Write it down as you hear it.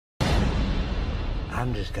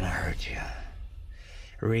I'm just gonna hurt you.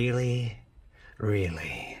 Really,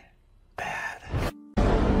 really bad.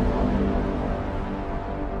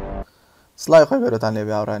 سڵای خۆی بەرەتان لێ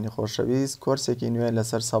باوڕانی خۆشەویست کۆرسێکی نوێ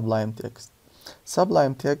لەسەر Sublime text.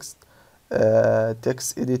 Sublime text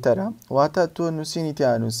تکست ئیدیتەرە واتە تۆ نووسینی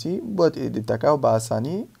تیانووسی بۆت ئیدیتەکە و بە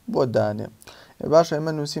ئاسانی بۆ دانێ باشە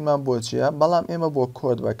ئێمە نووسینمان بۆ چییە؟ بەڵام ئێمە بۆ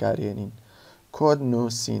کۆد بەکارێنین کۆد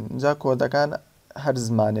نووسین جا کۆدەکان هەر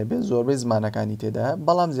زمانێ بێت زۆربەی زمانەکانی تێدایە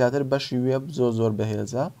بەڵام زیاتر بەشی وێب زۆر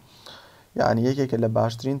بەهێزە یعنی یەکێکە لە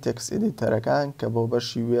باشترین تکست ئیدیتەرەکان کە بۆ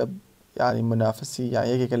بەشی وێب یعنی منافسی یان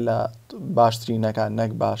یەکێکە لە باشترینەکان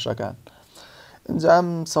نەک باشەکان ئەنجام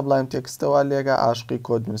Sublime تێکستەوە لێگە عاشقی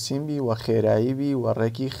کۆد نووسین بی و خێرایی بی و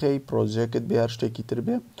ڕێکی خەی پرۆژێکت بێ هەر شتێکی تر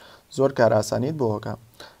بێ زۆر کاراسانیت بۆکە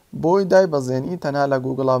بۆی دای بەزێنی تەنها لە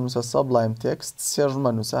گوگڵ نووسە Sublime text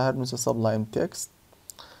سێژمە نووسە هەر نووسە Sublime text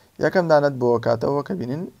یەکەم دانت بۆ کاتەوە کە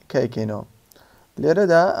بینن کەیکەینەوە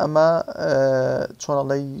لێرەدا ئەمە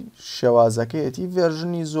چۆنەڵی شێوازەکەیەتی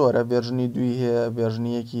ڤێرژنی زۆرە ڤێرژنی دوی هەیە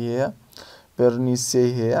ڤێرژنی یەکی هەیە ڤێرژنی سێ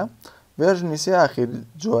هەیە ڤێرژنی سێ ئاخیر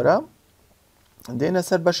جۆرە دێنە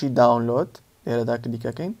سەر بەشی داونلۆد لێرەدا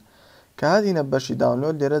کلیکەکەین کە هاتینە بەشی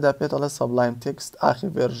داونلۆد لێرەدا پێتەڵە Sublime text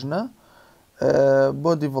ئاخیر ڤێرژنە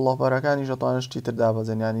بۆ دیڤڵۆپەرەکانی ژەتوانن شتی تر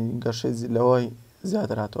دابەزێن ینی گەشەی لەوەی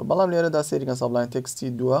زیاتر هاتەوە بەڵام لێرەدا سێریکە Sublime texتی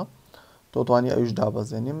دووە تۆتوانی ئەویش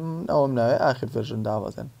دابەزێنیم ئەوم ناوێ ئاخر ڤێرژن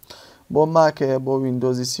دابەزێن بۆ ماکەیە بۆ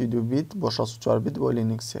ویندۆزی 32 بیت بۆ 64 بیت بۆ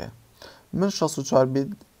لینکس هەیە من 64 بیت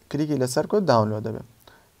کلیکی لەسەر کۆ داونلۆد دەبێت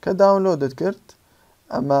کە داونلۆدت کرد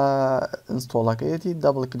ئەمە ئینستۆڵەکەیەتی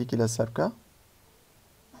دەبڵ کلیکی لەسەر بکە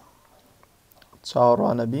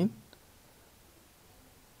چاوەڕوانە بین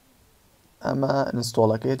ئەمە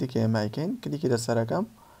ئینستۆڵەکەیەتی کە ئێمایکەین کلیکی لەسەرەکەم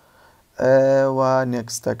و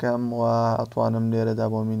نێکستەکەم و ئەتوانم لێرەدا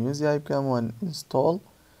بۆ مینیو زیای بکەم و ئینستۆڵ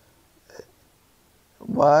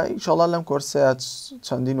و ئینشەڵا لەم کۆرسەیە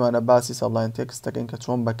چەندین وانە باسی Sublime text دەکەین کە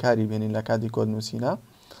چۆن بەکاری بێنین لە کاتی کۆد نووسینە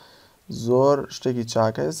زۆر شتێکی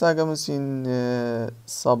چاکە ئێستا گەمووسین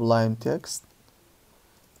Sublime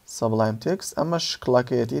text ئەمە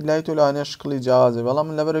شکڵەکەیەتی لای تۆ لەوانەیە شکڵی جیاوازێ بەڵام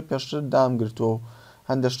من لەبەرەوەی پێشتر دامگرتووە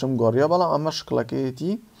هەندێک شتم گۆڕیە بەڵام ئەمە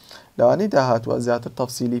شکڵەکەیەتی لەوانەی داهاتووە زیاتر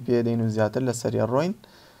تەفسیلی پێدەین و زیاتر لەسەری ڕۆین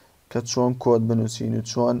کە چۆن کۆد بنووسین و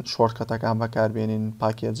چۆن شۆرتکەتەکان بەکاربێنین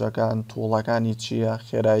پاکێجەکان تووڵەکانی چییە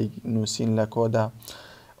خێرایی نووسین لە کۆدا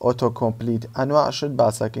ئۆتۆ کۆمپلیت ئەنواع شت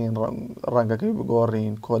باسەکەین ڕەنگەکەی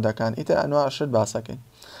بگۆڕین کۆدەکان ئیتر ئەنواع شت باسەکەین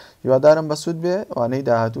هیوادارم بەسوود بێ وانەی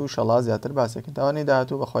داهاتوو شەڵا زیاتر باسەکەین تاوانەی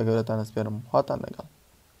داهاتوو بەخوای گەورەتان ئەسپێرم خواتان لەگەڵ